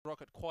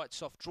Rocket quite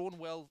soft. Drawn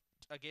well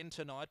again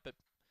tonight, but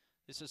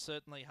this is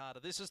certainly harder.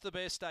 This is the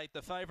best 8.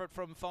 The favourite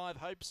from 5,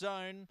 Hope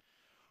Zone.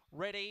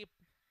 Ready.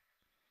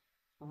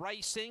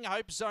 Racing,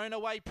 Hope Zone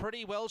away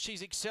pretty well.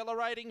 She's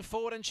accelerating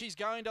forward and she's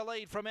going to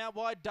lead. From out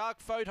wide, Dark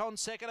Photon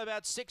second,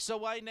 about 6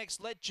 away.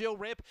 Next, Let Jill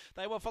Rip.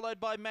 They were followed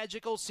by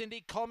Magical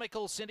Cindy,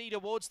 Comical Cindy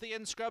towards the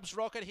end. Scrubs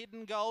Rocket,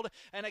 Hidden Gold,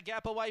 and a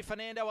gap away,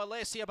 Fernando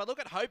Alessia. But look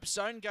at Hope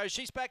Zone go.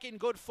 She's back in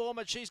good form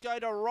and she's going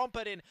to romp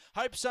it in.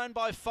 Hope Zone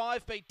by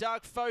 5 beat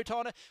Dark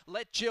Photon.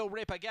 Let Jill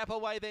Rip. A gap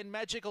away then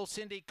Magical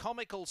Cindy,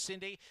 Comical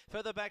Cindy.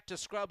 Further back to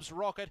Scrubs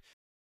Rocket.